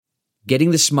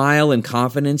Getting the smile and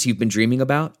confidence you've been dreaming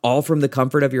about, all from the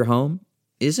comfort of your home,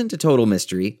 isn't a total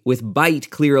mystery with Byte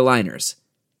clear aligners.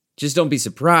 Just don't be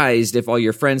surprised if all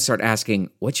your friends start asking,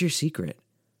 "What's your secret?"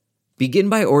 Begin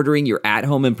by ordering your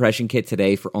at-home impression kit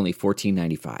today for only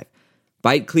 $14.95.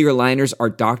 Byte clear aligners are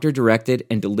doctor-directed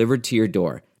and delivered to your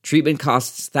door. Treatment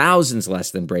costs thousands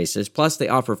less than braces, plus they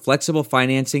offer flexible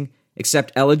financing,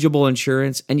 accept eligible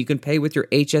insurance, and you can pay with your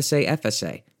HSA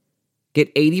FSA. Get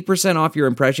 80% off your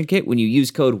impression kit when you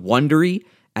use code WONDERY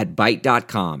at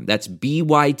Byte.com. That's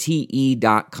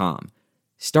BYTE.com.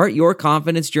 Start your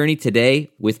confidence journey today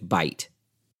with Byte.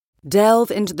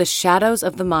 Delve into the shadows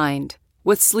of the mind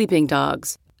with Sleeping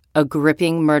Dogs, a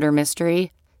gripping murder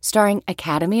mystery starring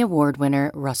Academy Award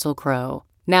winner Russell Crowe.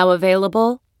 Now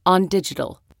available on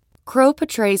digital. Crowe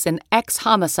portrays an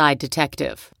ex-homicide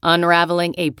detective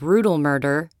unraveling a brutal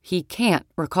murder he can't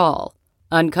recall.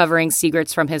 Uncovering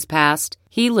secrets from his past,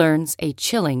 he learns a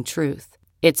chilling truth.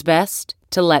 It's best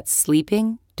to let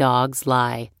sleeping dogs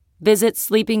lie. Visit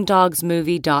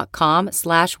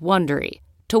sleepingdogsmovie.com/Wondery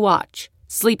to watch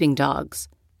Sleeping Dogs,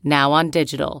 now on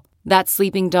digital. That's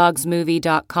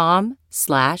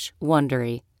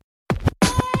sleepingdogsmovie.com/Wondery.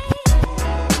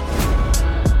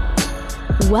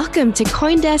 Welcome to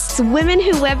CoinDesk's Women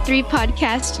Who Web3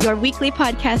 podcast, your weekly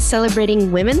podcast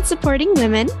celebrating women supporting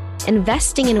women,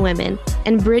 investing in women,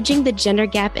 and bridging the gender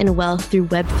gap in wealth through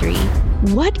Web3.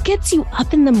 What gets you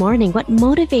up in the morning? What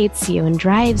motivates you and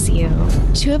drives you?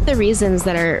 Two of the reasons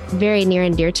that are very near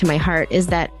and dear to my heart is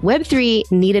that Web3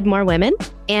 needed more women,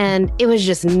 and it was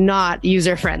just not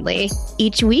user-friendly.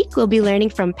 Each week, we'll be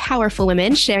learning from powerful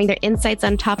women, sharing their insights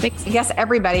on topics. I guess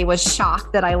everybody was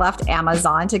shocked that I left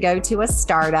Amazon to go to a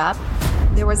startup.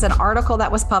 There was an article that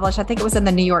was published, I think it was in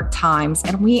the New York Times,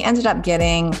 and we ended up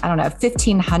getting,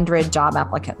 1,500 job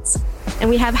applicants. And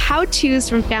we have how-tos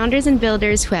from founders and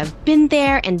builders who have been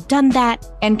there and done that.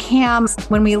 And Cam,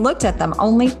 when we looked at them,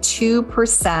 only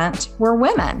 2% were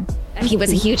women. He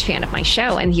was a huge fan of my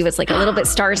show, and he was like a little bit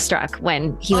starstruck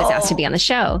when he was asked to be on the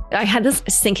show. I had this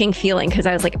sinking feeling because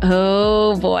I was like,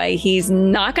 oh boy, he's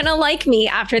not going to like me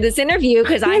after this interview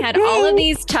because I had all of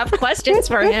these tough questions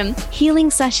for him. Healing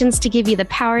sessions to give you the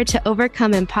power to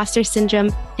overcome imposter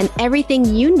syndrome and everything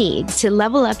you need to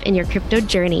level up in your crypto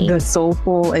journey. The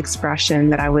soulful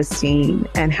expression that I was seeing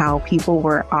and how people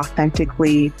were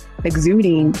authentically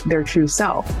exuding their true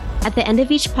self. At the end of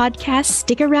each podcast,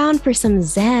 stick around for some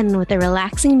Zen with a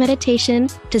relaxing meditation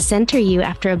to center you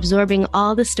after absorbing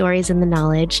all the stories and the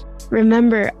knowledge.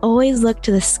 Remember, always look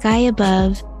to the sky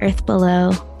above, earth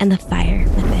below, and the fire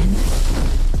within.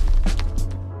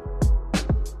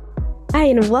 Hi,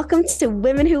 and welcome to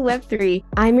Women Who Web3.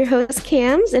 I'm your host,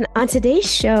 Cams, and on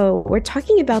today's show, we're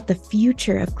talking about the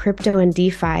future of crypto and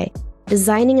DeFi,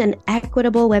 designing an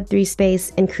equitable Web3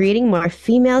 space and creating more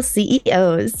female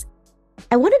CEOs.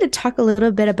 I wanted to talk a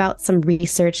little bit about some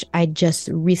research I just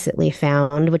recently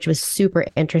found, which was super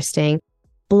interesting.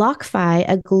 BlockFi,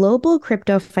 a global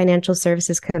crypto financial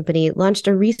services company, launched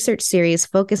a research series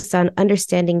focused on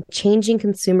understanding changing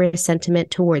consumer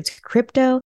sentiment towards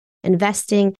crypto,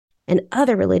 investing, and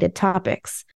other related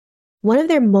topics. One of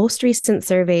their most recent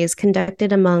surveys,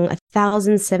 conducted among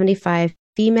 1,075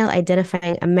 female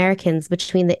identifying Americans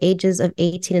between the ages of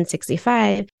 18 and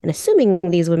 65, and assuming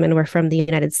these women were from the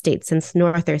United States since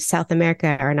North or South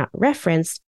America are not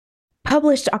referenced,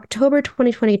 published October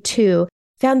 2022,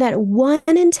 found that 1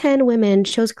 in 10 women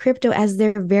chose crypto as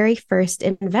their very first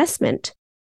investment.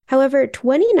 However,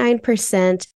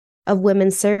 29% of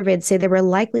women surveyed say they were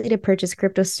likely to purchase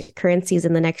cryptocurrencies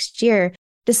in the next year,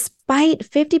 despite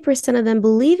 50% of them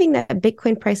believing that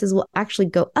Bitcoin prices will actually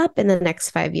go up in the next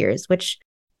 5 years, which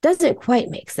doesn't quite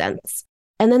make sense.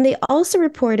 And then they also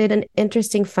reported an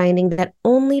interesting finding that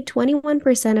only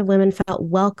 21% of women felt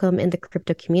welcome in the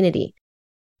crypto community.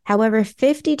 However,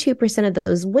 52% of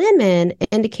those women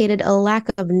indicated a lack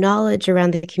of knowledge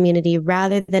around the community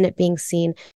rather than it being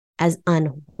seen as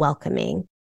unwelcoming.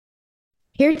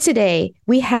 Here today,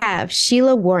 we have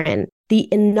Sheila Warren, the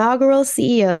inaugural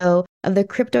CEO of the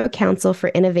Crypto Council for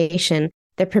Innovation,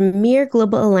 the premier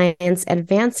global alliance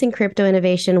advancing crypto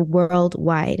innovation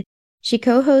worldwide. She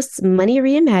co-hosts Money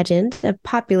Reimagined, a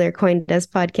popular CoinDesk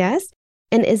podcast,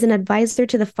 and is an advisor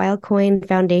to the Filecoin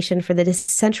Foundation for the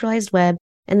Decentralized Web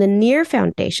and the Near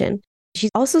Foundation. She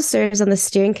also serves on the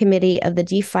steering committee of the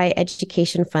DeFi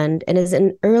Education Fund and is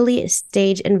an early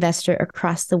stage investor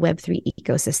across the Web3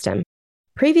 ecosystem.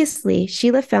 Previously,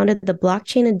 Sheila founded the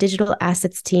Blockchain and Digital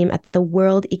Assets team at the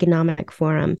World Economic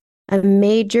Forum, a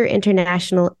major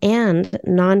international and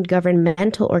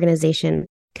non-governmental organization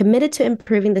committed to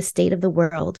improving the state of the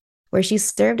world, where she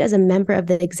served as a member of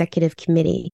the executive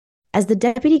committee. As the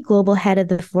deputy global head of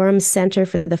the Forum's Center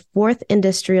for the Fourth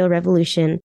Industrial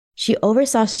Revolution, she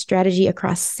oversaw strategy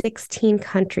across 16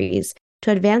 countries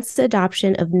to advance the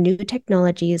adoption of new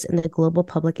technologies in the global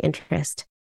public interest.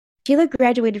 Sheila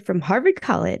graduated from Harvard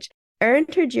College,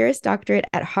 earned her Juris Doctorate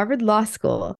at Harvard Law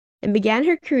School, and began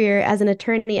her career as an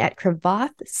attorney at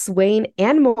Cravath, Swaine,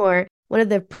 and Moore, one of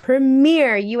the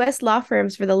premier U.S. law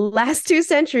firms for the last 2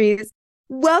 centuries.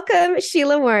 Welcome,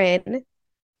 Sheila Warren.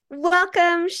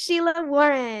 Welcome, Sheila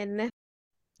Warren.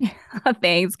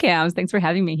 Thanks, Cams. Thanks for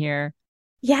having me here.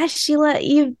 Yeah, Sheila,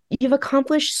 you've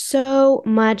accomplished so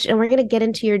much, and we're going to get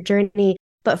into your journey.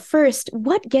 But first,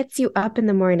 what gets you up in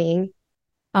the morning?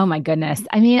 Oh, my goodness.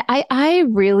 I mean, I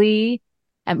really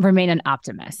remain an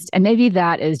optimist. And maybe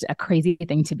that is a crazy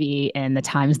thing to be in the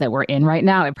times that we're in right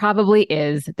now. It probably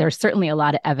is. There's certainly a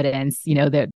lot of evidence,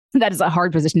 that is a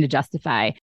hard position to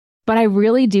justify. But I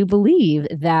really do believe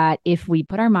that if we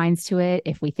put our minds to it,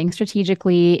 if we think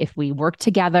strategically, if we work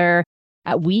together,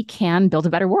 we can build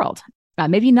a better world.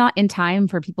 Maybe not in time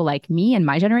for people like me and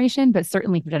my generation, but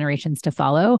certainly for generations to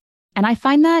follow. And I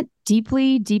find that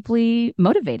deeply, deeply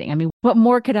motivating. I mean, what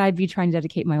more could I be trying to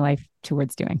dedicate my life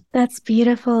towards doing? That's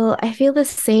beautiful. I feel the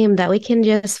same, that we can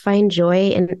just find joy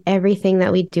in everything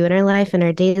that we do in our life, in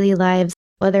our daily lives,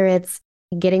 whether it's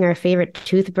getting our favorite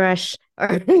toothbrush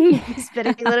or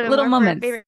spending a little, little moments,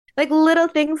 like little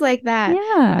things like that.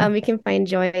 Yeah, we can find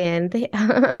joy in.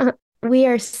 We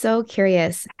are so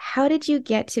curious. How did you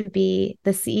get to be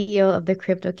the CEO of the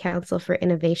Crypto Council for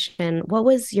Innovation? What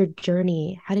was your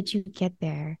journey? How did you get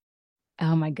there?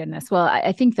 Oh, my goodness. Well,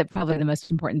 I think that probably the most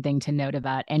important thing to note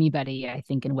about anybody, I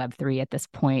think, in Web3 at this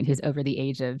point who's over the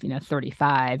age of,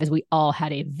 35 is we all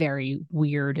had a very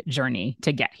weird journey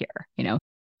to get here.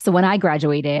 So when I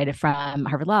graduated from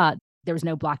Harvard Law, there was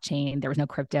no blockchain, there was no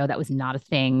crypto. That was not a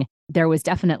thing. There was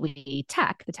definitely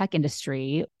tech. The tech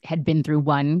industry had been through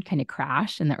one kind of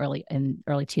crash in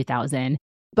early 2000,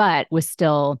 but was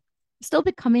still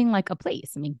becoming like a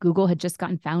place. I mean, Google had just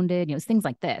gotten founded, things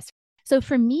like this. So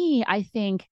for me, I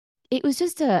think it was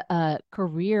just a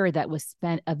career that was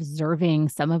spent observing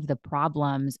some of the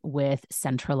problems with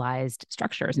centralized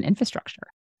structures and infrastructure,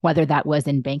 whether that was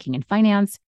in banking and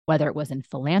finance, whether it was in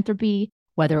philanthropy,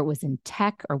 whether it was in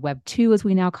tech or Web 2, as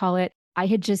we now call it. I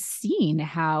had just seen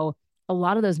how a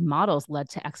lot of those models led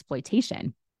to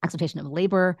exploitation of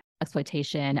labor,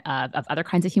 exploitation of other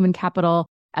kinds of human capital,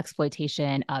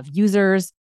 exploitation of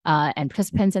users and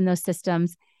participants in those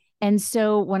systems. And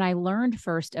so when I learned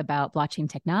first about blockchain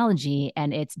technology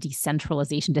and its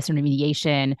decentralization,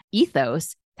 disintermediation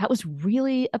ethos, that was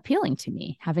really appealing to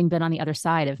me, having been on the other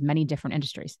side of many different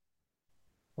industries.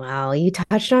 Wow, you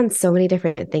touched on so many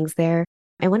different things there.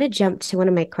 I want to jump to one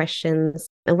of my questions,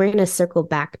 and we're going to circle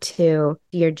back to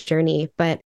your journey.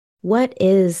 But what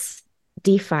is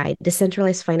DeFi,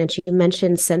 decentralized finance? You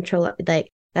mentioned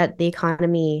that the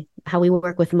economy, how we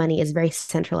work with money is very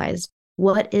centralized.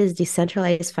 What is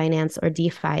decentralized finance or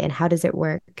DeFi, and how does it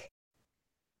work?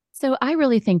 So I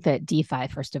really think that DeFi,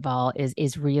 first of all,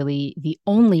 is really the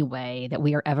only way that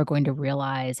we are ever going to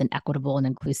realize an equitable and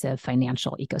inclusive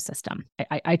financial ecosystem.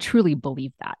 I truly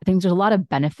believe that. I think there's a lot of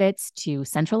benefits to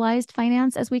centralized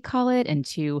finance, as we call it, and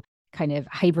to kind of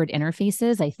hybrid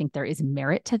interfaces. I think there is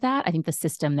merit to that. I think the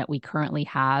system that we currently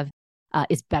have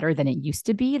is better than it used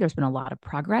to be. There's been a lot of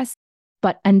progress.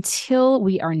 But until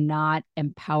we are not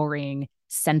empowering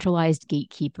centralized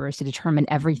gatekeepers to determine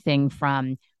everything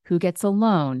from who gets a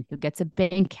loan, who gets a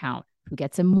bank account, who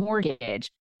gets a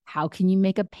mortgage, how can you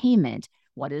make a payment?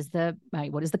 What is the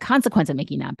consequence of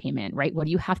making that payment, right? What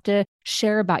do you have to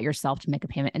share about yourself to make a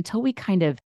payment? Until we kind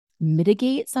of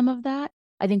mitigate some of that,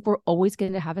 I think we're always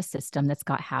going to have a system that's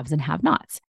got haves and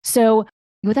have-nots. So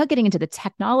without getting into the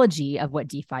technology of what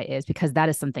DeFi is, because that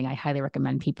is something I highly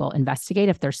recommend people investigate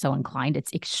if they're so inclined.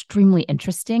 It's extremely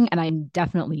interesting. And I'm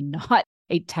definitely not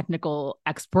a technical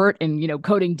expert in,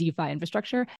 coding DeFi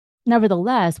infrastructure.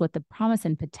 Nevertheless, what the promise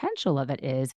and potential of it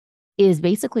is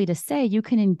basically to say you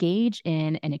can engage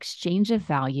in an exchange of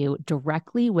value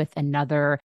directly with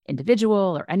another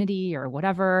individual or entity or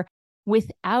whatever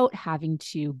without having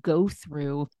to go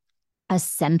through a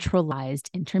centralized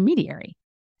intermediary.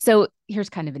 So here's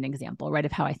kind of an example, right,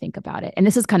 of how I think about it. And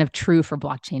this is kind of true for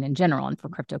blockchain in general and for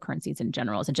cryptocurrencies in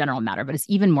general as a general matter, but it's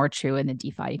even more true in the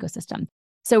DeFi ecosystem.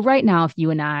 So right now, if you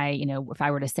and I, if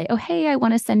I were to say, oh, hey, I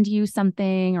want to send you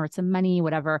something or some money,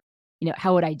 whatever,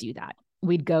 how would I do that?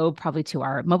 We'd go probably to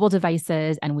our mobile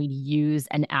devices and we'd use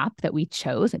an app that we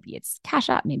chose. Maybe it's Cash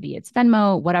App, maybe it's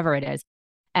Venmo, whatever it is.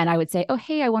 And I would say, oh,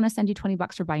 hey, I want to send you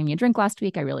 $20 for buying me a drink last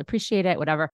week. I really appreciate it,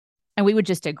 whatever. And we would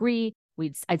just agree.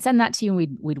 I'd send that to you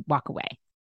and we'd walk away.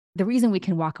 The reason we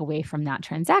can walk away from that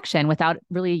transaction without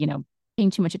really, paying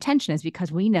too much attention is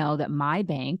because we know that my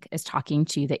bank is talking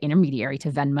to the intermediary, to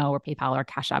Venmo or PayPal or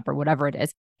Cash App or whatever it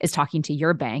is talking to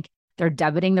your bank. They're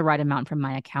debiting the right amount from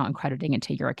my account and crediting it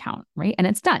to your account, right? And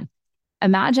it's done.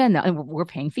 Imagine that, and we're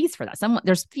paying fees for that.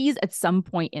 There's fees at some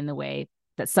point in the way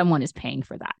that someone is paying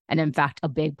for that. And in fact, a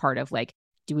big part of like,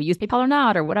 do we use PayPal or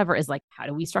not, or whatever, is like, how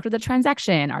do we structure the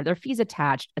transaction? Are there fees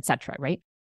attached, et cetera, right?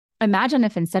 Imagine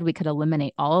if instead we could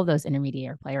eliminate all of those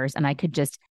intermediary players and I could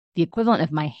just, the equivalent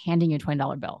of my handing you a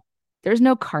 $20 bill. There's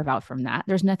no carve out from that.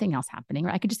 There's nothing else happening,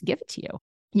 right? I could just give it to you.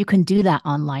 You can do that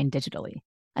online digitally.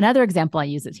 Another example I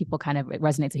use that it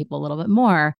resonates with people a little bit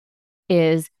more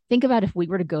is think about if we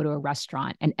were to go to a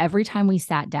restaurant and every time we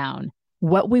sat down,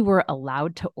 what we were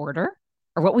allowed to order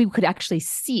or what we could actually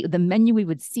see, the menu we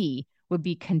would see would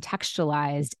be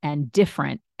contextualized and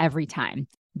different every time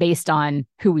based on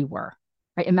who we were.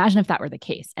 Right? Imagine if that were the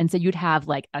case. And so you'd have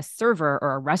like a server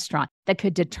or a restaurant that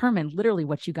could determine literally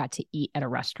what you got to eat at a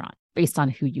restaurant based on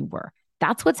who you were.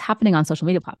 That's what's happening on social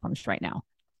media platforms right now.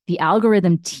 The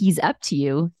algorithm tees up to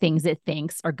you things it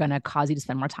thinks are going to cause you to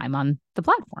spend more time on the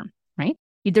platform, right?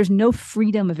 There's no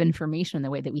freedom of information in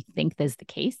the way that we think is the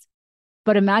case.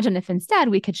 But imagine if instead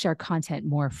we could share content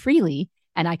more freely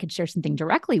and I could share something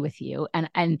directly with you.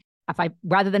 And if I,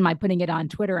 rather than my putting it on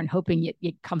Twitter and hoping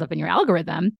it comes up in your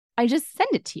algorithm, I just send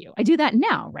it to you. I do that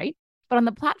now, right? But on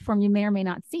the platform, you may or may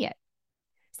not see it.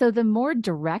 So the more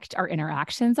direct our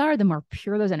interactions are, the more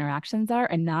pure those interactions are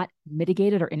and not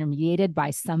mitigated or intermediated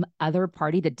by some other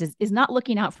party that is not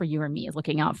looking out for you or me, is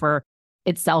looking out for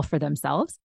itself for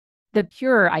themselves. The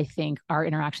purer, I think, our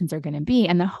interactions are going to be.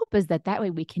 And the hope is that way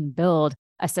we can build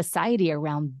a society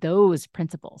around those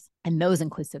principles and those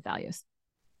inclusive values.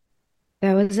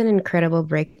 That was an incredible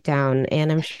breakdown.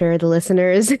 And I'm sure the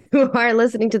listeners who are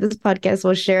listening to this podcast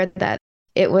will share that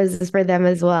it was for them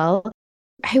as well.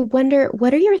 I wonder,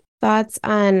 what are your thoughts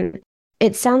on,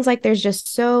 it sounds like there's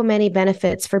just so many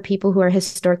benefits for people who are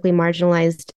historically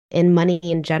marginalized in money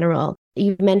in general.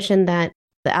 You mentioned that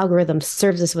the algorithm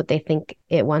serves us what they think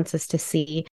it wants us to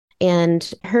see.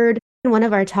 And heard in one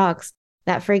of our talks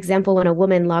that, for example, when a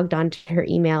woman logged on to her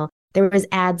email, there was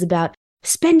ads about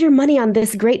spend your money on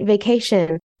this great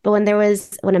vacation. But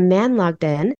when a man logged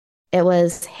in, it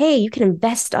was, hey, you can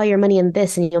invest all your money in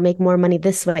this and you'll make more money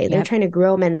this way. Yep. They're trying to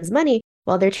grow men's money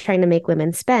while they're trying to make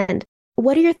women spend.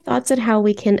 What are your thoughts on how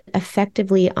we can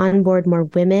effectively onboard more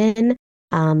women,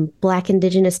 Black,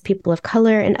 Indigenous, people of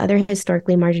color, and other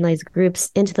historically marginalized groups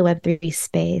into the Web3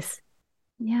 space?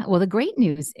 Yeah, well, the great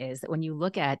news is that when you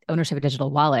look at ownership of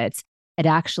digital wallets, it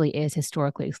actually is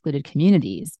historically excluded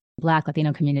communities, Black,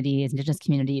 Latino communities, Indigenous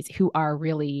communities who are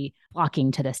really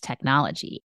flocking to this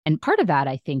technology. And part of that,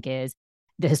 I think, is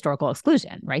the historical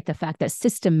exclusion, right? The fact that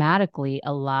systematically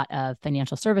a lot of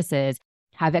financial services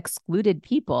have excluded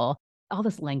people. All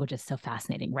this language is so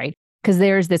fascinating, right? Because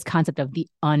there's this concept of the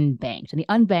unbanked. And the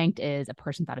unbanked is a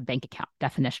person without a bank account,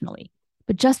 definitionally.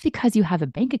 But just because you have a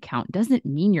bank account doesn't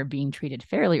mean you're being treated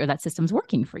fairly or that system's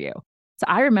working for you. So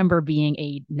I remember being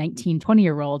a 19,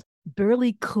 20-year-old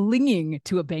barely clinging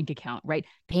to a bank account, right?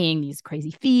 Paying these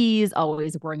crazy fees,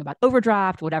 always worrying about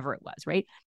overdraft, whatever it was, right?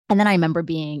 And then I remember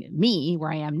being me,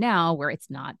 where I am now, where it's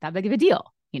not that big of a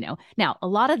deal, Now, a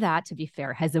lot of that, to be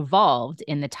fair, has evolved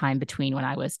in the time between when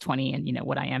I was 20 and,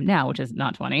 what I am now, which is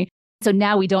not 20. So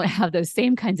now we don't have those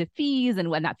same kinds of fees. And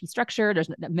when that fee structure, there's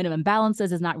minimum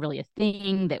balances is not really a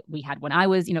thing that we had when I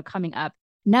was, coming up.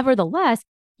 Nevertheless,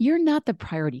 you're not the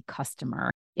priority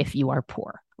customer if you are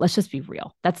poor. Let's just be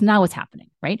real. That's not what's happening,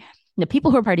 right? The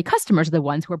people who are priority customers are the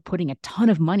ones who are putting a ton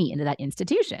of money into that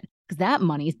institution because that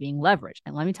money is being leveraged.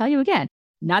 And let me tell you again,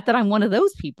 not that I'm one of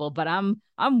those people, but I'm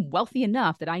wealthy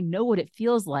enough that I know what it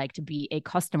feels like to be a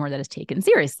customer that is taken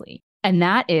seriously. And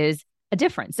that is a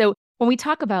difference. So when we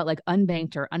talk about like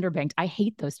unbanked or underbanked, I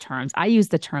hate those terms. I use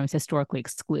the terms historically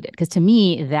excluded because to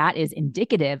me, that is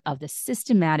indicative of the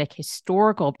systematic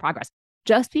historical progress.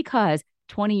 Just because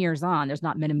 20 years on, there's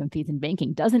not minimum fees in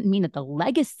banking doesn't mean that the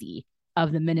legacy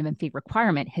of the minimum fee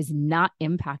requirement has not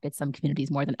impacted some communities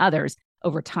more than others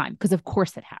over time, because of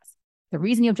course it has. The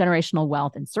reason you have generational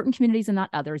wealth in certain communities and not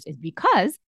others is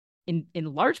because, in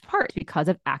large part, because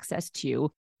of access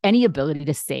to any ability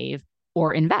to save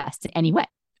or invest in any way,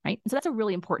 right? So that's a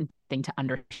really important thing to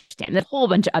understand. There's a whole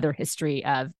bunch of other history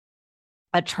of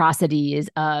atrocities,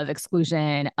 of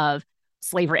exclusion, of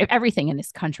slavery, everything in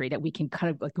this country that we can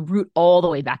kind of like root all the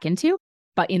way back into.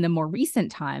 But in the more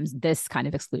recent times, this kind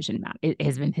of exclusion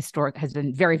has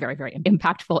been very, very, very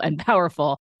impactful and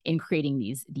powerful in creating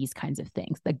these kinds of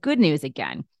things. The good news,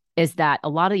 again, is that a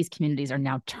lot of these communities are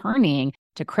now turning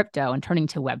to crypto and turning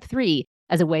to Web3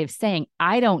 as a way of saying,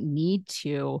 I don't need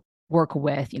to work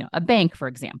with, a bank, for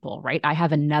example, right? I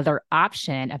have another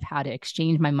option of how to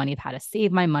exchange my money, of how to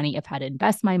save my money, of how to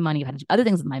invest my money, of how to do other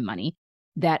things with my money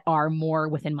that are more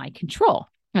within my control,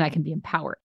 and I can be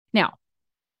empowered. Now,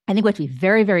 I think we have to be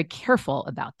very, very careful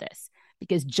about this,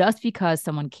 because just because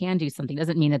someone can do something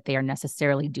doesn't mean that they are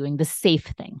necessarily doing the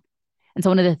safe thing. And so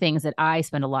one of the things that I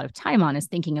spend a lot of time on is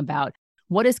thinking about,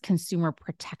 what does consumer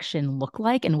protection look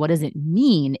like, and what does it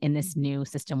mean in this new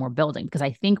system we're building? Because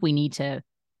I think we need to,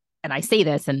 and I say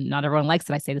this, and not everyone likes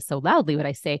it, I say this so loudly, but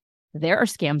I say there are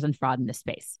scams and fraud in this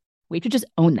space. We have to just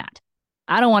own that.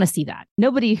 I don't want to see that.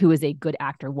 Nobody who is a good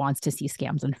actor wants to see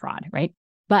scams and fraud, right?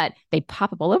 But they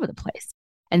pop up all over the place.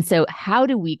 And so how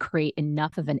do we create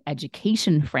enough of an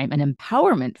education frame, an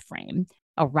empowerment frame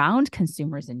around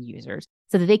consumers and users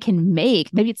so that they can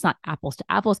make, maybe it's not apples to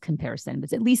apples comparison,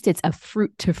 but at least it's a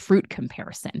fruit to fruit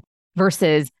comparison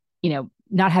versus,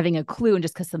 not having a clue. And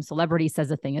just because some celebrity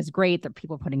says a thing is great, that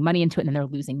people are putting money into it and then they're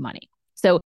losing money.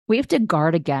 So we have to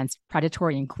guard against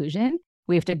predatory inclusion.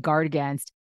 We have to guard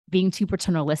against being too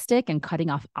paternalistic and cutting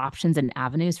off options and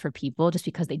avenues for people just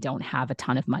because they don't have a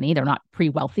ton of money. They're not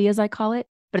pre-wealthy, as I call it.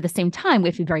 But at the same time, we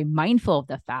have to be very mindful of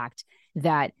the fact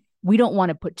that we don't want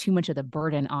to put too much of the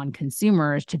burden on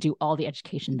consumers to do all the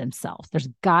education themselves. There's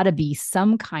got to be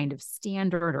some kind of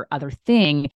standard or other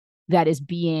thing that is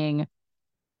being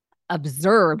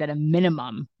observed at a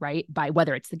minimum, right? By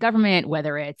whether it's the government,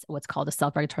 whether it's what's called a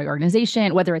self-regulatory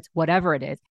organization, whether it's whatever it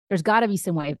is, there's got to be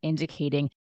some way of indicating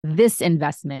this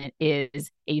investment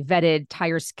is a vetted,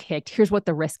 tires kicked, here's what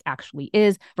the risk actually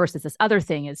is, versus this other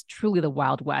thing is truly the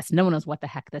Wild West. No one knows what the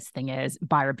heck this thing is,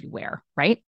 buyer beware,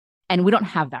 right? And we don't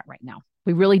have that right now.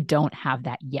 We really don't have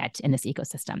that yet in this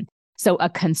ecosystem. So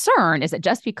a concern is that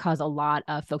just because a lot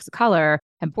of folks of color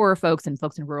and poorer folks and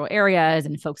folks in rural areas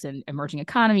and folks in emerging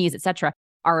economies, et cetera,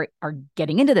 are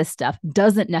getting into this stuff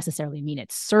doesn't necessarily mean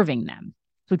it's serving them.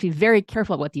 So we have to be very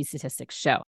careful what these statistics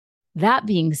show. That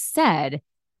being said,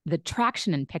 the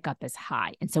traction and pickup is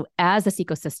high. And so as this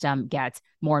ecosystem gets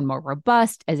more and more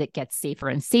robust, as it gets safer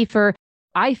and safer,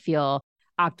 I feel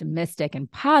optimistic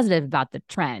and positive about the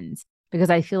trends,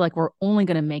 because I feel like we're only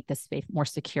going to make this space more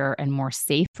secure and more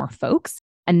safe for folks.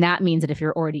 And that means that if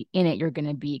you're already in it, you're going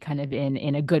to be kind of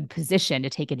in a good position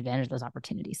to take advantage of those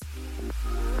opportunities.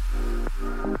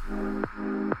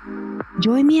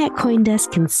 Join me at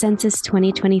CoinDesk Consensus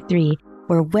 2023,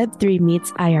 where Web3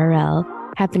 meets IRL,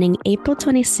 happening April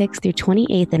 26th through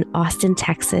 28th in Austin,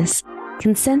 Texas.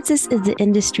 Consensus is the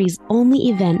industry's only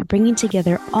event bringing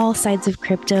together all sides of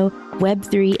crypto,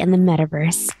 Web3, and the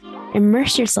metaverse.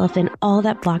 Immerse yourself in all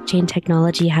that blockchain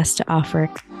technology has to offer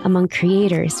among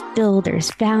creators,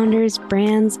 builders, founders,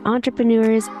 brands,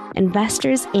 entrepreneurs,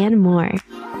 investors, and more.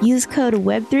 Use code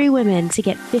Web3Women to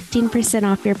get 15%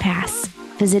 off your pass.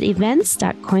 Visit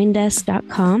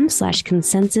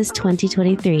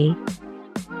events.coindesk.com/consensus2023.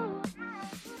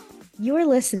 You're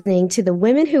listening to the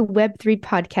Women Who Web3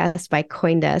 podcast by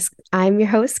CoinDesk. I'm your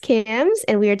host, Cams,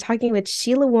 and we are talking with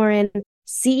Sheila Warren,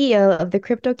 CEO of the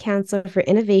Crypto Council for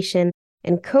Innovation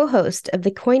and co-host of the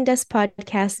CoinDesk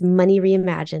podcast, Money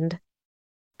Reimagined.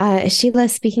 Sheila,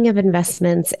 speaking of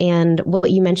investments and what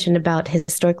you mentioned about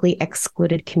historically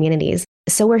excluded communities.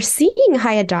 So we're seeing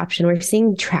high adoption, we're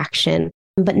seeing traction,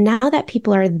 but now that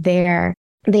people are there,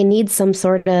 they need some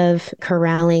sort of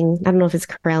corralling. I don't know if it's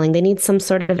corralling. They need some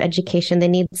sort of education. They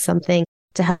need something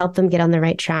to help them get on the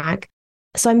right track.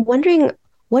 So I'm wondering,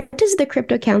 what does the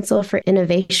Crypto Council for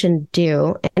Innovation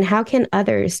do, and how can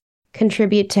others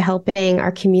contribute to helping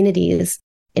our communities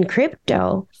in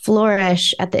crypto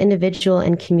flourish at the individual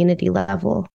and community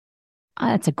level?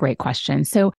 That's a great question.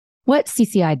 So what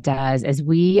CCI does is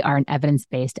we are an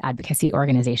evidence-based advocacy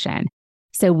organization.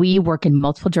 So we work in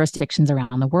multiple jurisdictions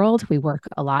around the world. We work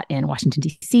a lot in Washington,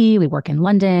 D.C. We work in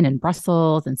London and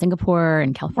Brussels and Singapore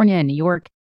and California and New York.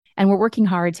 And we're working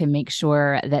hard to make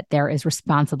sure that there is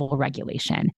responsible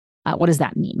regulation. What does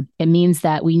that mean? It means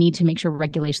that we need to make sure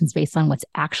regulation's based on what's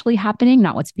actually happening,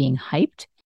 not what's being hyped.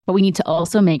 But we need to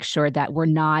also make sure that we're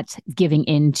not giving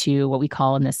into what we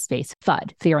call in this space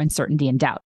FUD, fear, uncertainty, and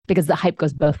doubt, because the hype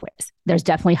goes both ways. There's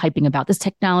definitely hyping about this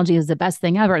technology is the best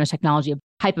thing ever, and there's technology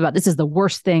hype about this is the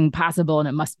worst thing possible and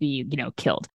it must be,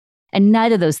 killed. And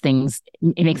neither of those things,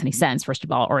 it makes any sense, first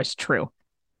of all, or is true.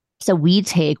 So we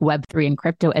take Web3 and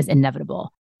crypto as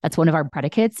inevitable. That's one of our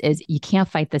predicates is you can't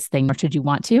fight this thing, nor should you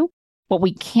want to. What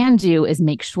we can do is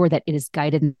make sure that it is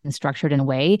guided and structured in a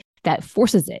way that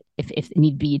forces it, if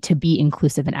need be, to be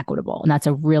inclusive and equitable. And that's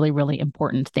a really, really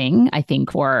important thing, I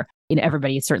think, for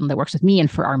everybody certainly that works with me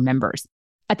and for our members.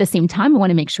 At the same time, we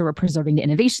want to make sure we're preserving the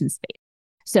innovation space.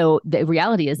 So the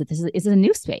reality is that this is a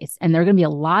new space, and there are going to be a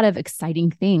lot of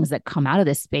exciting things that come out of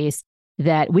this space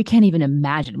that we can't even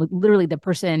imagine. Literally, the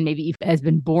person maybe has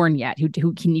been born yet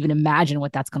who can even imagine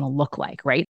what that's going to look like,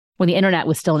 right? When the internet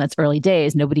was still in its early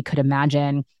days, nobody could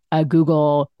imagine a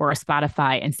Google or a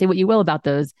Spotify, and say what you will about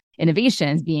those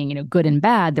innovations being, good and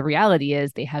bad. The reality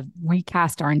is they have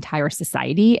recast our entire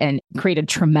society and created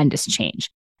tremendous change.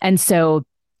 And so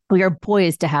we are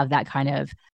poised to have that kind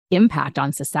of impact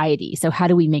on society. So how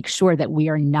do we make sure that we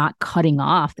are not cutting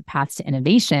off the paths to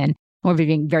innovation, and we're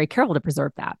being very careful to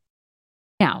preserve that?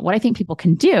 Now, what I think people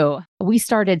can do, we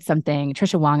started something,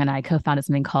 Trisha Wong and I co-founded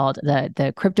something called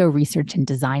the Crypto Research and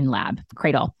Design Lab,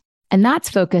 CRADLE. And that's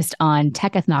focused on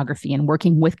tech ethnography and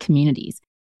working with communities.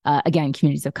 Again,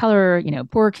 communities of color,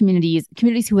 poorer communities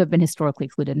who have been historically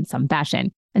excluded in some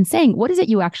fashion, and saying, what is it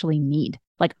you actually need?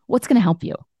 Like, what's going to help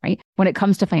you, right? When it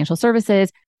comes to financial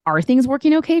services, are things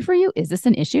working okay for you? Is this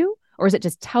an issue? Or is it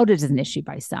just touted as an issue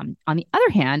by some? On the other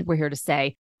hand, we're here to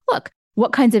say, look,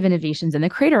 what kinds of innovations in the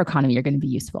creator economy are going to be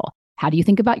useful? How do you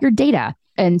think about your data?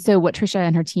 And so what Trisha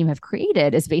and her team have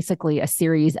created is basically a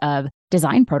series of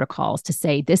design protocols to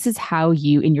say, this is how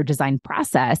you, in your design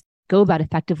process, go about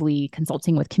effectively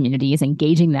consulting with communities,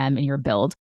 engaging them in your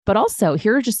build. But also,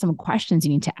 here are just some questions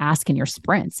you need to ask in your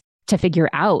sprints to figure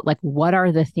out, like, what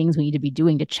are the things we need to be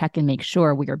doing to check and make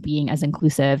sure we are being as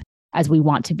inclusive as we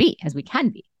want to be, as we can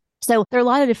be. So there are a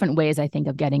lot of different ways, I think,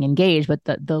 of getting engaged, but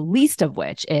the least of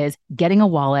which is getting a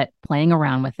wallet, playing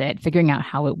around with it, figuring out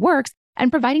how it works,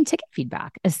 and providing ticket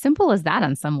feedback. As simple as that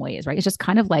in some ways, right? It's just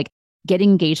kind of like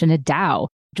getting engaged in a DAO,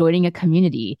 joining a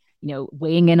community,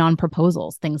 weighing in on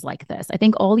proposals, things like this. I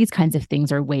think all these kinds of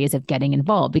things are ways of getting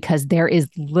involved because there is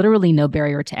literally no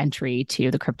barrier to entry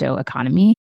to the crypto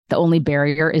economy. The only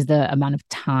barrier is the amount of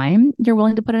time you're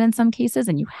willing to put in some cases,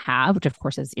 and you have, which of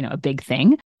course is, a big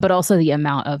thing, but also the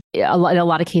amount of, in a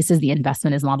lot of cases, the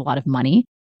investment is not a lot of money.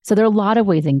 So there are a lot of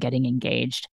ways in getting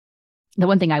engaged. The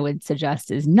one thing I would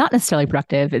suggest is not necessarily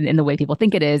productive in the way people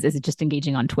think it is just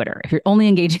engaging on Twitter. If you're only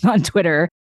engaging on Twitter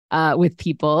with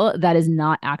people, that is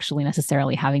not actually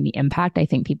necessarily having the impact I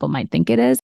think people might think it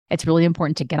is. It's really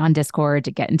important to get on Discord,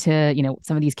 to get into,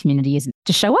 some of these communities,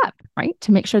 to show up, right?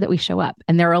 To make sure that we show up.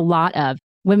 And there are a lot of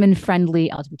women-friendly,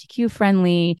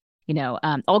 LGBTQ-friendly,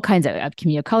 all kinds of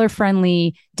community of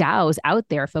color-friendly DAOs out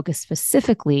there focused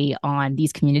specifically on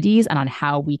these communities and on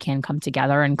how we can come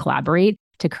together and collaborate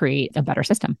to create a better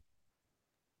system.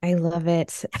 I love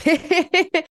it.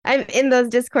 I'm in those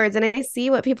Discords and I see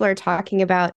what people are talking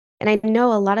about. And I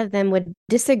know a lot of them would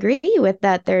disagree with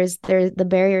that. There's the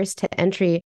barriers to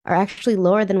entry are actually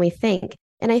lower than we think.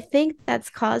 And I think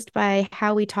that's caused by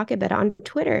how we talk about it on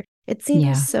Twitter. It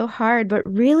seems so hard, but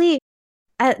really,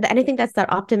 and I think that's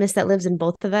that optimist that lives in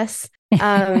both of us,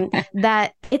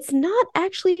 that it's not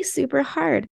actually super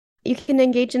hard. You can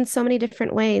engage in so many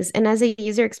different ways. And as a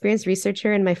user experience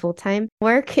researcher in my full-time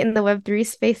work in the Web3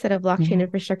 space at a blockchain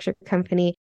infrastructure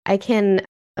company, I can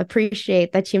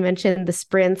appreciate that you mentioned the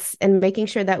sprints and making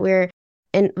sure that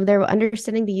they're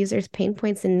understanding the user's pain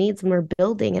points and needs when we're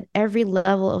building at every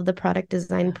level of the product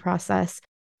design process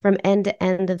from end to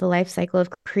end of the life cycle of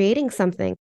creating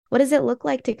something. What does it look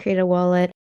like to create a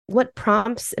wallet? What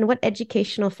prompts and what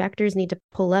educational factors need to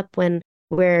pull up when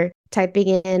we're typing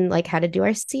in like how to do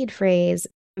our seed phrase?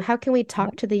 How can we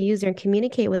talk to the user and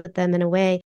communicate with them in a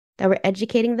way that we're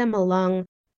educating them along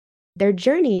their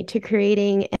journey to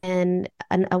creating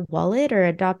a wallet or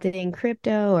adopting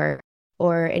crypto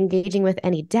or engaging with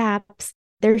any dApps?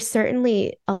 There's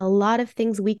certainly a lot of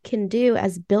things we can do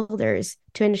as builders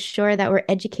to ensure that we're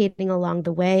educating along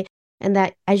the way and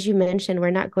that, as you mentioned, we're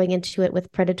not going into it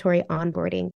with predatory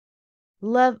onboarding.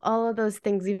 Love all of those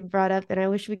things you brought up, and I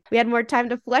wish we had more time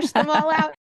to flesh them all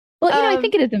out. Well, I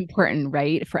think it is important,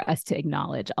 right, for us to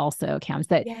acknowledge also, Cams,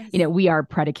 that, we are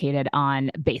predicated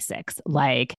on basics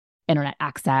like internet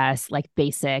access, like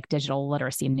basic digital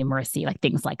literacy and numeracy, like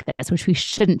things like this, which we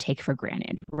shouldn't take for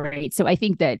granted, right? So I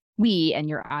think that we and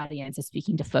your audience is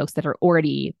speaking to folks that are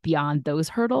already beyond those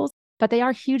hurdles, but they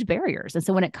are huge barriers. And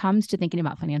so when it comes to thinking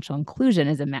about financial inclusion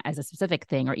as a specific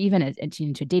thing, or even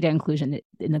into data inclusion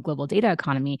in the global data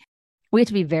economy, we have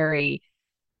to be very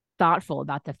thoughtful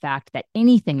about the fact that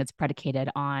anything that's predicated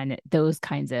on those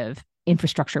kinds of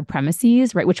infrastructure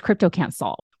premises, right, which crypto can't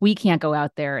solve. We can't go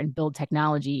out there and build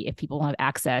technology if people don't have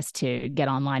access to get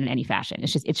online in any fashion.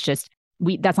 It's just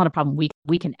that's not a problem.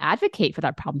 We can advocate for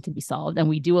that problem to be solved. And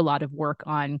we do a lot of work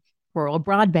on rural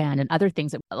broadband and other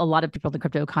things that a lot of people in the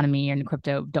crypto economy and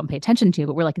crypto don't pay attention to.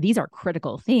 But we're like, these are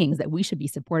critical things that we should be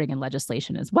supporting in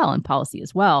legislation as well and policy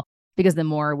as well, because the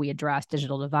more we address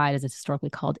digital divide, as it's historically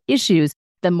called, issues,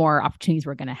 the more opportunities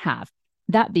we're going to have.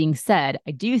 That being said,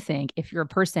 I do think if you're a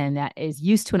person that is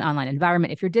used to an online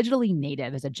environment, if you're digitally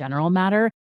native as a general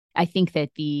matter, I think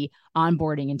that the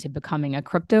onboarding into becoming a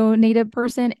crypto native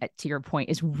person, to your point,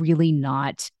 is really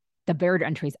not, the barrier to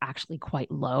entry is actually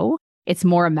quite low. It's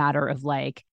more a matter of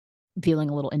like feeling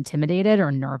a little intimidated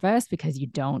or nervous because you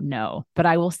don't know. But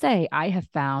I will say, I have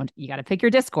found you got to pick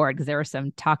your Discord because there are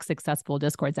some toxic, cesspool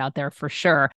Discords out there for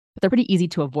sure, but they're pretty easy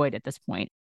to avoid at this point.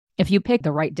 If you pick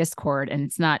the right Discord, and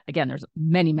it's not, again, there's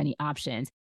many, many options,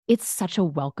 it's such a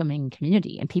welcoming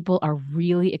community and people are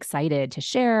really excited to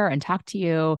share and talk to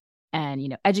you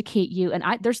and, educate you. And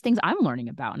there's things I'm learning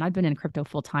about, and I've been in crypto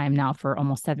full time now for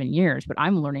almost 7 years, but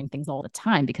I'm learning things all the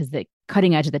time because the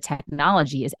cutting edge of the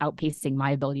technology is outpacing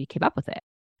my ability to keep up with it.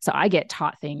 So I get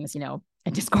taught things, in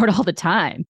Discord all the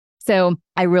time. So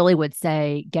I really would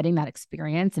say getting that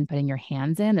experience and putting your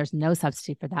hands in, there's no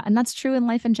substitute for that. And that's true in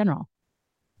life in general.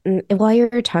 While you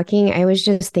were talking, I was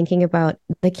just thinking about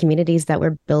the communities that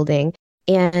we're building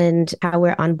and how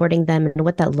we're onboarding them and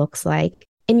what that looks like.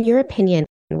 In your opinion,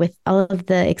 with all of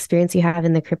the experience you have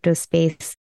in the crypto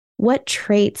space, what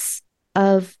traits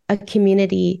of a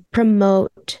community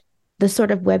promote the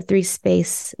sort of Web3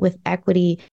 space with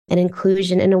equity and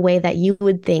inclusion in a way that you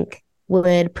would think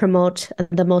would promote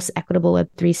the most equitable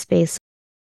Web3 space?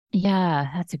 Yeah,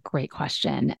 that's a great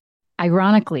question.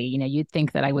 Ironically, you'd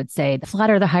think that I would say the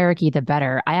flatter the hierarchy, the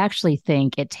better. I actually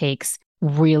think it takes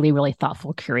really, really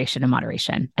thoughtful curation and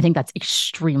moderation. I think that's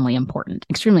extremely important,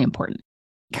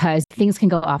 because things can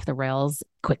go off the rails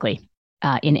quickly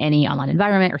in any online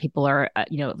environment, or people are,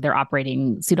 they're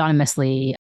operating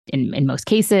pseudonymously in most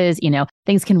cases,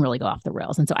 things can really go off the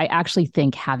rails. And so I actually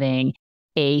think having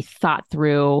a thought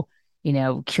through,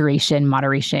 curation,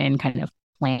 moderation kind of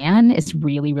plan is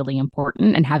really, really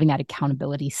important. And having that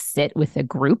accountability sit with a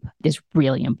group is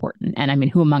really important. And I mean,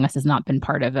 who among us has not been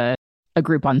part of a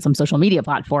group on some social media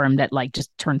platform that like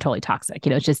just turned totally toxic?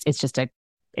 It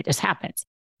just happens.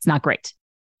 It's not great.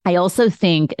 I also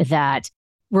think that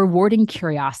rewarding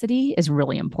curiosity is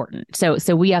really important.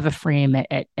 So we have a frame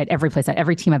at every place, at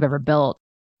every team I've ever built,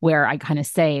 where I kind of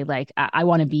say, like, I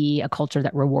want to be a culture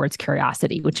that rewards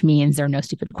curiosity, which means there are no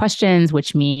stupid questions,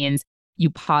 which means you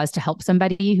pause to help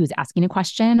somebody who's asking a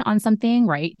question on something,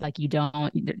 right? Like we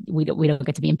don't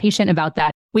get to be impatient about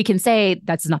that. We can say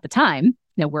that's not the time.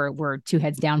 We're two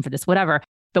heads down for this, whatever.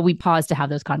 But we pause to have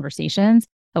those conversations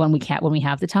when we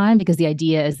have the time, because the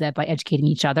idea is that by educating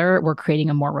each other, we're creating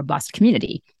a more robust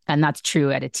community. And that's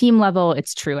true at a team level.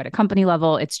 It's true at a company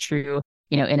level. It's true,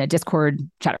 in a Discord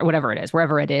chat or whatever it is,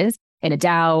 wherever it is, in a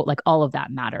DAO, like all of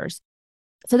that matters.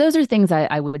 So those are things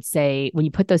I would say when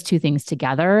you put those two things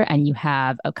together and you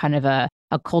have a kind of a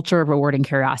culture of rewarding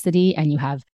curiosity, and you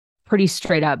have pretty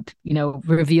straight up,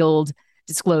 revealed,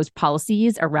 disclosed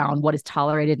policies around what is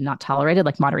tolerated and not tolerated,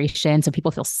 like moderation, so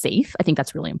people feel safe. I think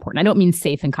that's really important. I don't mean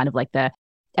safe in kind of like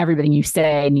everything you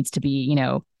say needs to be,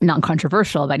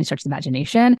 non-controversial by any stretch of the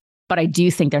imagination. But I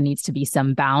do think there needs to be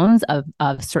some bounds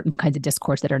of certain kinds of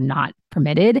discourse that are not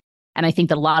permitted. And I think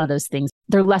that a lot of those things,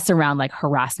 they're less around like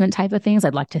harassment type of things.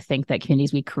 I'd like to think that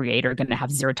communities we create are going to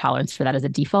have zero tolerance for that as a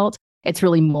default. It's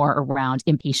really more around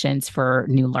impatience for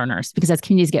new learners, because as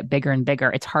communities get bigger and bigger,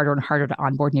 it's harder and harder to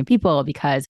onboard new people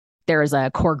because there is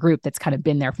a core group that's kind of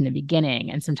been there from the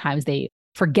beginning. And sometimes they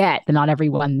forget that not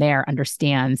everyone there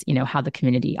understands, how the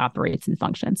community operates and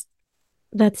functions.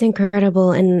 That's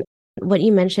incredible. And what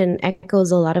you mentioned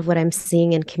echoes a lot of what I'm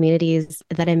seeing in communities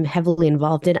that I'm heavily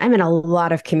involved in. I'm in a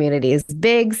lot of communities,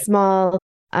 big, small,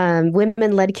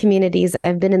 women-led communities.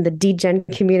 I've been in the degen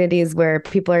communities where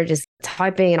people are just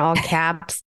typing in all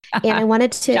caps. And I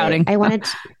wanted to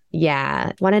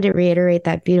reiterate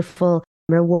that beautiful,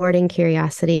 rewarding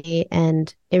curiosity.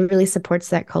 And it really supports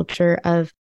that culture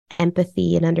of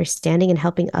empathy and understanding and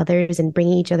helping others and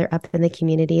bringing each other up in the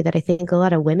community that I think a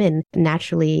lot of women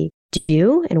naturally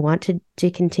do and want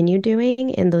to continue doing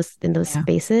in those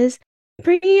spaces.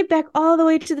 Bringing it back all the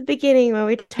way to the beginning when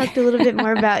we talked a little bit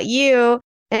more about you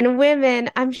and women,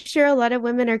 I'm sure a lot of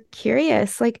women are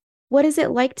curious, like, what is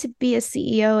it like to be a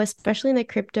CEO, especially in the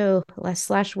crypto /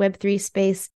 Web3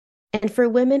 space? And for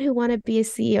women who want to be a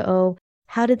CEO,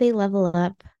 how do they level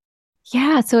up?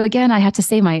 Yeah. So again, I have to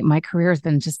say my career has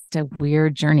been just a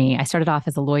weird journey. I started off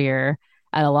as a lawyer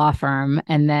at a law firm,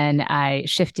 and then I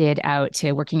shifted out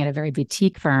to working at a very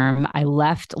boutique firm. I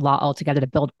left law altogether to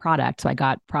build product. So I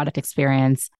got product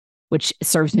experience, which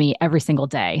serves me every single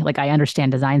day. Like, I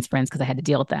understand design sprints because I had to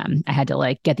deal with them. I had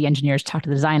to get the engineers to talk to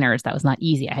the designers. That was not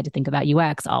easy. I had to think about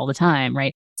UX all the time,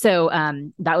 right? So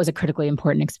that was a critically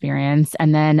important experience.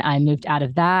 And then I moved out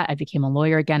of that. I became a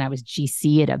lawyer again. I was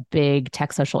GC at a big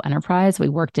tech social enterprise. We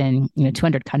worked in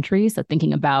 200 countries. So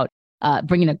thinking about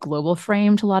bringing a global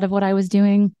frame to a lot of what I was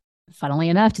doing. Funnily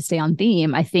enough, to stay on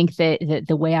theme, I think that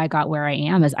the way I got where I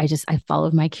am is I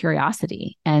followed my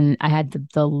curiosity, and I had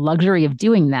the luxury of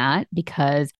doing that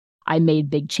because I made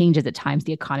big changes at times.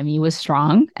 The economy was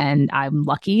strong, and I'm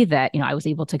lucky that, I was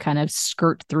able to kind of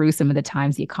skirt through some of the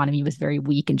times the economy was very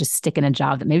weak and just stick in a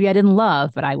job that maybe I didn't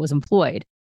love, but I was employed.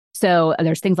 So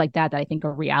there's things like that I think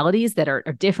are realities that are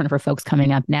different for folks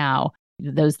coming up now.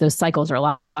 Those cycles are a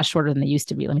lot shorter than they used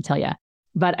to be, let me tell you.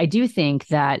 But I do think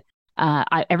that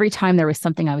every time there was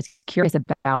something I was curious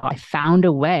about, I found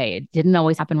a way. It didn't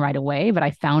always happen right away, but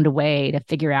I found a way to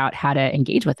figure out how to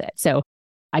engage with it. So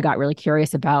I got really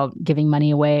curious about giving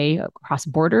money away across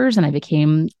borders, and I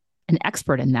became an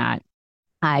expert in that.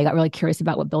 I got really curious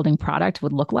about what building product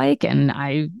would look like, and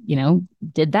I,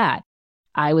 did that.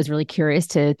 I was really curious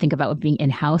to think about what being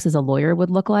in-house as a lawyer would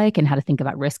look like and how to think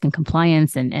about risk and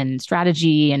compliance and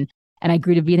strategy. And I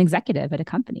grew to be an executive at a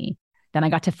company. Then I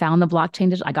got to found the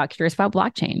blockchain. I got curious about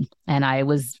blockchain, and I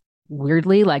was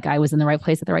weirdly I was in the right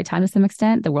place at the right time to some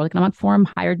extent. The World Economic Forum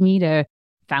hired me to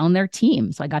found their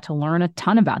team. So I got to learn a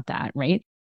ton about that, right?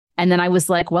 And then I was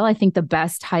like, well, I think the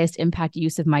best, highest impact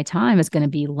use of my time is going to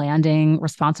be landing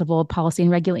responsible policy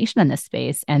and regulation in this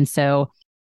space. And so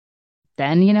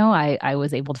then, I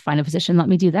was able to find a position that let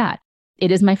me do that.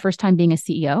 It is my first time being a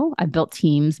CEO. I've built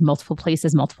teams multiple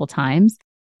places, multiple times.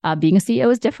 Being a CEO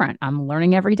is different. I'm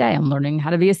learning every day. I'm learning how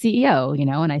to be a CEO,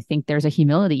 and I think there's a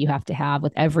humility you have to have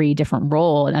with every different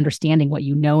role and understanding what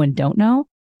you know and don't know.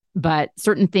 But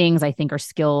certain things I think are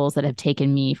skills that have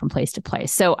taken me from place to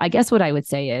place. So I guess what I would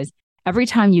say is every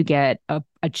time you get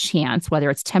a chance, whether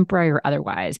it's temporary or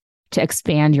otherwise, to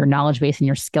expand your knowledge base and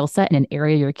your skill set in an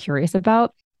area you're curious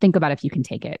about, think about if you can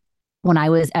take it. When I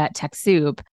was at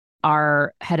TechSoup,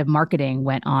 our head of marketing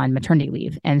went on maternity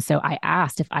leave. And so I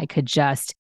asked if I could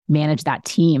just manage that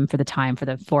team for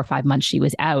the 4 or 5 months she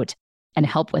was out and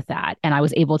help with that. And I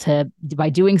was able to, by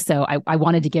doing so, I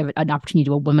wanted to give an opportunity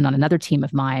to a woman on another team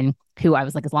of mine who I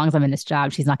was like, as long as I'm in this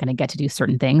job, she's not going to get to do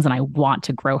certain things, and I want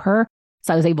to grow her.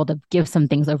 So I was able to give some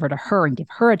things over to her and give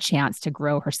her a chance to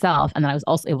grow herself. And then I was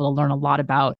also able to learn a lot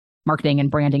about marketing and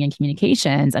branding and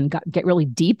communications and get really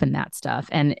deep in that stuff.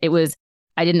 And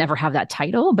I didn't ever have that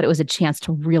title, but it was a chance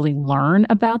to really learn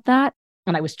about that.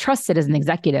 And I was trusted as an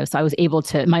executive. So I was able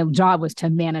to, my job was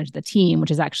to manage the team, which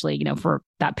is actually, for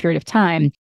that period of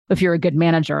time, if you're a good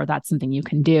manager, that's something you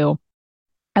can do.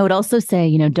 I would also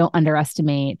say, don't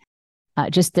underestimate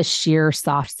just the sheer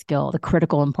soft skill, the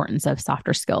critical importance of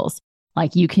softer skills.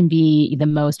 Like you can be the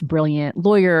most brilliant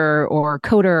lawyer or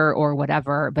coder or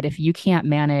whatever, but if you can't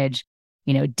manage,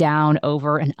 down,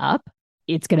 over, and up,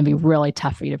 it's going to be really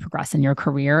tough for you to progress in your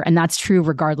career. And that's true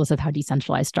regardless of how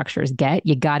decentralized structures get.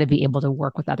 You got to be able to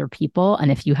work with other people.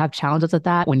 And if you have challenges with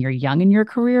that when you're young in your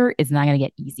career, it's not going to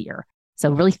get easier.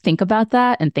 So really think about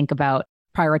that and think about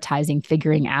prioritizing,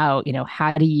 figuring out,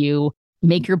 how do you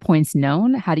make your points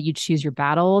known? How do you choose your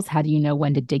battles? How do you know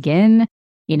when to dig in?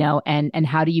 And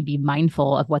how do you be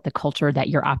mindful of what the culture that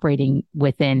you're operating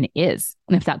within is?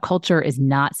 And if that culture is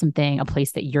not a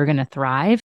place that you're going to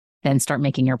thrive, then start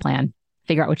making your plan.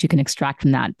 Figure out what you can extract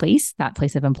from that place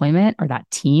of employment or that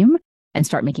team, and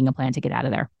start making a plan to get out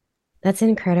of there. That's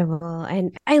incredible.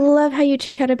 And I love how you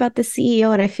chat about the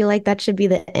CEO. And I feel like that should be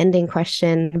the ending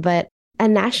question. But a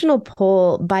national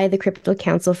poll by the Crypto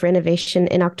Council for Innovation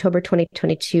in October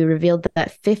 2022 revealed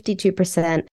that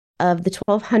 52% of the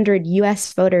 1,200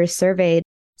 US voters surveyed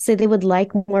say they would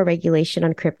like more regulation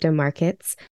on crypto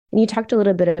markets. And you talked a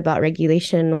little bit about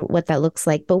regulation, what that looks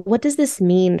like, but what does this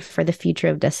mean for the future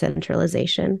of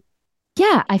decentralization?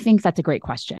 Yeah, I think that's a great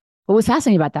question. What was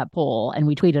fascinating about that poll, and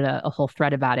we tweeted a whole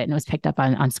thread about it, and it was picked up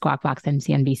on Squawk Box and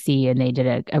CNBC, and they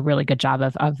did a really good job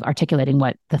of articulating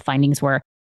what the findings were.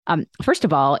 First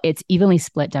of all, it's evenly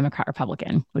split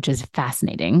Democrat-Republican, which is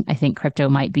fascinating. I think crypto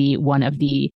might be one of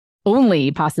the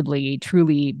only possibly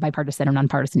truly bipartisan or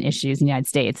nonpartisan issues in the United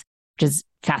States, which is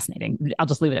fascinating. I'll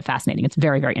just leave it at fascinating. It's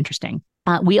very, very interesting.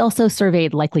 We also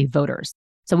surveyed likely voters.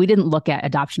 So we didn't look at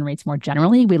adoption rates more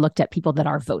generally. We looked at people that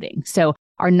are voting. So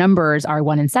our numbers are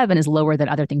 1 in 7 is lower than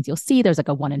other things you'll see. There's like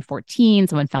a 1 in 14.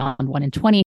 Someone found 1 in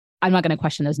 20. I'm not going to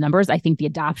question those numbers. I think the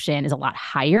adoption is a lot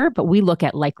higher, but we look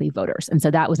at likely voters. And so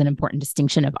that was an important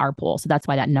distinction of our poll. So that's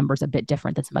why that number is a bit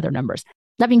different than some other numbers.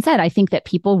 That being said, I think that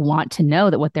people want to know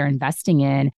that what they're investing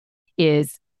in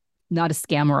is not a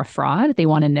scam or a fraud. They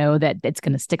want to know that it's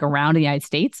going to stick around in the United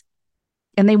States.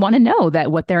 And they want to know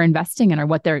that what they're investing in or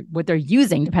what they're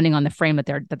using, depending on the frame that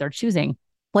they're choosing,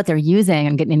 what they're using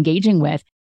and engaging with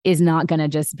is not going to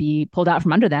just be pulled out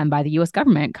from under them by the US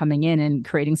government coming in and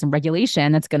creating some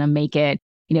regulation that's going to make it,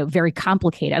 very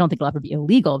complicated. I don't think it'll ever be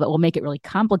illegal, but we'll make it really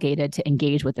complicated to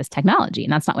engage with this technology.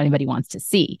 And that's not what anybody wants to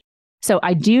see. So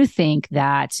I do think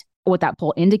that what that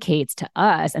poll indicates to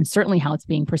us, and certainly how it's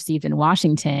being perceived in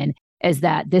Washington, is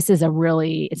that this is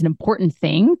it's an important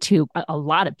thing to a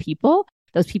lot of people.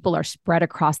 Those people are spread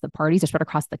across the parties, they're spread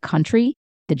across the country.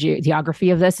 The geography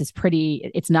of this is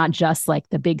it's not just like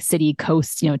the big city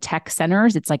coast, tech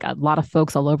centers. It's like a lot of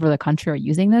folks all over the country are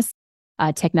using this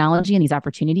technology and these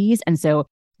opportunities. And so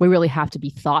we really have to be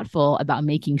thoughtful about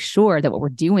making sure that what we're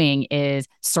doing is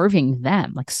serving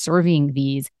them, like serving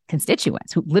these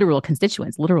constituents, literal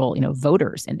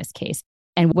voters in this case.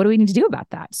 And what do we need to do about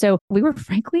that? So we were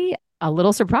frankly a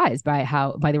little surprised by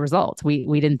the results.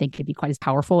 We didn't think it'd be quite as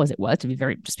powerful as it was,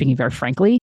 speaking very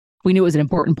frankly. We knew it was an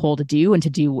important poll to do and to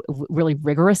do really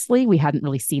rigorously. We hadn't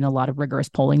really seen a lot of rigorous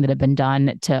polling that had been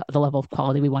done to the level of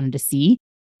quality we wanted to see.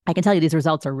 I can tell you these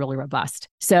results are really robust.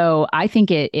 So I think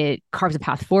it carves a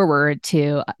path forward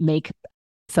to make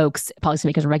folks,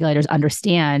 policymakers and regulators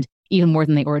understand even more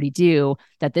than they already do,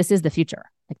 that this is the future.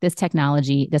 Like this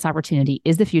technology, this opportunity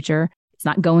is the future. It's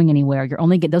not going anywhere.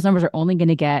 Those numbers are only going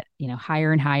to get,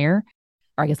 higher and higher.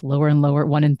 Or I guess lower and lower,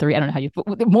 1 in 3. I don't know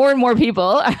how more and more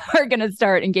people are going to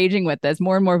start engaging with this.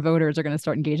 More and more voters are going to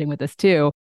start engaging with this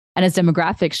too. And as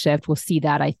demographics shift, we'll see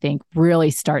that, I think,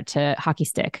 really start to hockey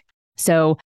stick.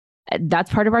 So that's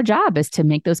part of our job, is to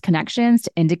make those connections,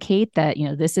 to indicate that,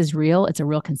 this is real. It's a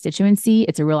real constituency.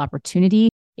 It's a real opportunity.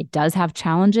 It does have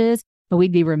challenges, but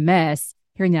we'd be remiss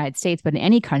here in the United States, but in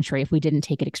any country, if we didn't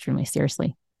take it extremely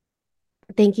seriously.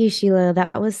 Thank you, Sheila.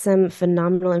 That was some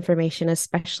phenomenal information,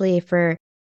 especially for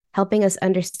helping us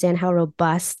understand how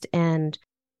robust and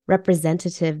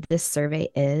representative this survey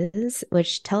is,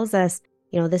 which tells us,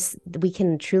 we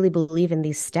can truly believe in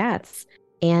these stats.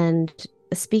 And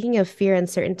speaking of fear,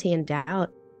 uncertainty, and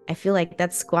doubt, I feel like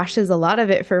that squashes a lot of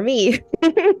it for me.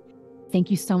 Thank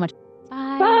you so much.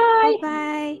 Bye. Bye.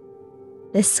 Bye.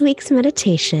 This week's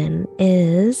meditation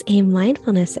is a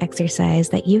mindfulness exercise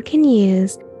that you can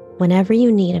use whenever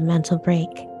you need a mental break.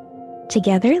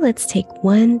 Together, let's take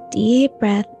one deep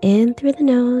breath in through the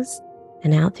nose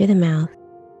and out through the mouth.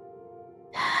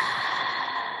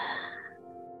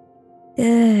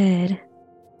 Good.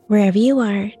 Wherever you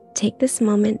are, take this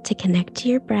moment to connect to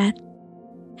your breath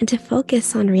and to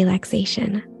focus on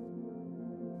relaxation.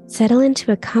 Settle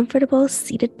into a comfortable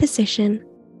seated position.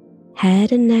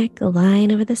 Head and neck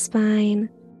align over the spine.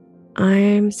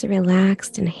 Arms are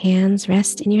relaxed and hands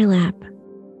rest in your lap.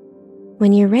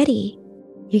 When you're ready,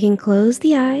 you can close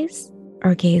the eyes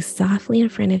or gaze softly in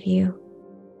front of you.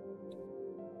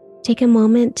 Take a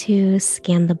moment to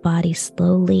scan the body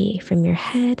slowly from your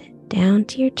head down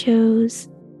to your toes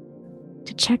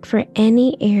to check for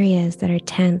any areas that are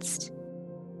tensed.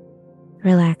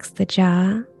 Relax the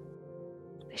jaw,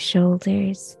 the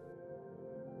shoulders,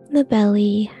 the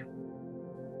belly,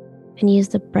 and use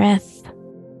the breath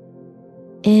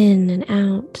in and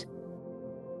out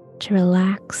to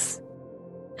relax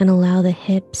and allow the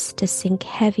hips to sink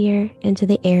heavier into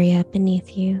the area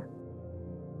beneath you.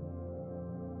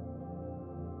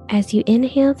 As you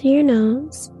inhale through your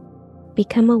nose,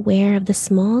 become aware of the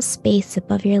small space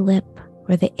above your lip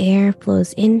where the air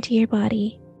flows into your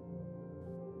body.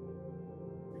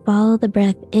 Follow the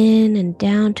breath in and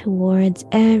down towards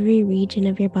every region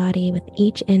of your body with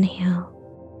each inhale.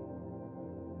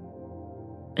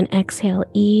 And exhale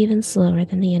even slower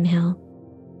than the inhale.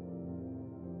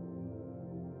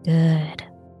 Good.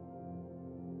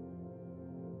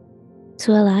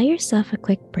 To allow yourself a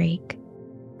quick break,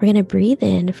 we're going to breathe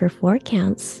in for 4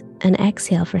 counts and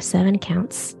exhale for 7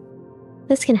 counts.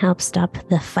 This can help stop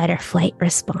the fight or flight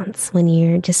response when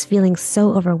you're just feeling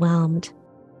so overwhelmed.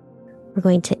 We're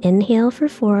going to inhale for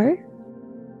 4.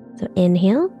 So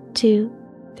inhale, 2,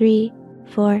 3,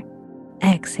 4.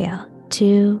 Exhale,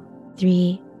 2,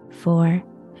 3, 4,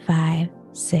 5,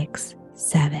 6,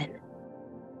 7.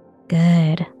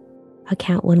 Good. I'll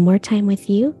count one more time with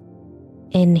you.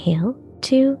 Inhale,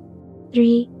 2,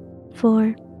 3,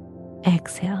 4.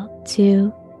 Exhale,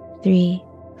 2, 3,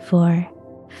 4,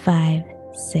 5,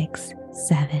 6,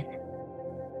 7.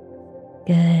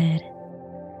 Good.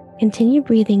 Continue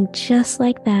breathing just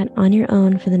like that on your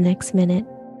own for the next minute.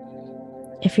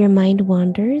 If your mind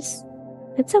wanders,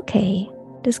 it's okay.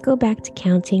 Just go back to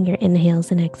counting your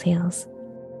inhales and exhales.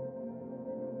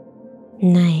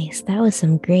 Nice. That was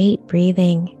some great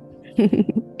breathing.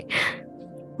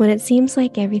 When it seems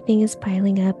like everything is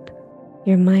piling up,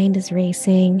 your mind is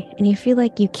racing, and you feel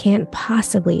like you can't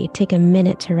possibly take a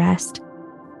minute to rest,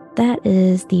 that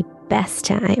is the best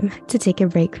time to take a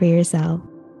break for yourself.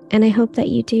 And I hope that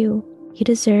you do. You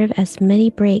deserve as many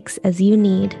breaks as you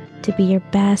need to be your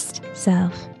best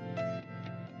self.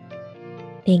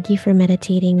 Thank you for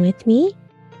meditating with me,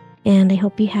 and I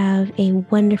hope you have a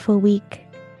wonderful week.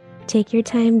 Take your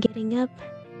time getting up.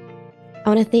 I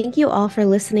want to thank you all for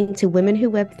listening to Women Who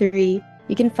Web 3.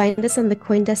 You can find us on the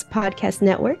CoinDesk Podcast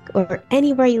Network or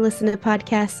anywhere you listen to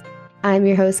podcasts. I'm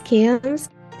your host, Cams.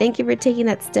 Thank you for taking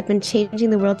that step and changing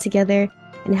the world together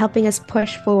and helping us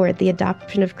push forward the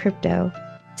adoption of crypto.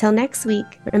 Till next week,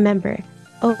 remember,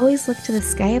 always look to the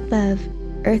sky above,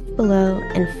 earth below,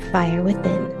 and fire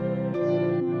within.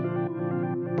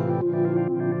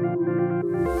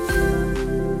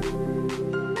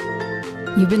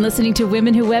 You've been listening to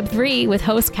Women Who Web 3 with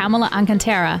host Kamala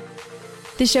Alcantara.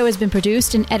 This show has been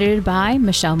produced and edited by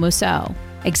Michelle Mousseau.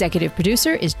 Executive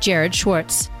producer is Jared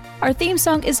Schwartz. Our theme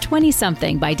song is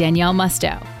 20-something by Danielle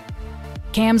Musto.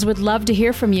 Cams would love to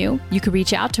hear from you. You can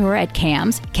reach out to her at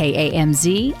Cams,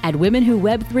 K-A-M-Z, at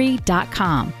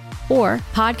womenwhoweb3.com or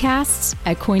podcasts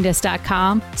at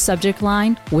coindesk.com, subject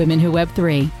line Women Who Web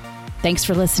 3. Thanks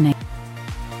for listening.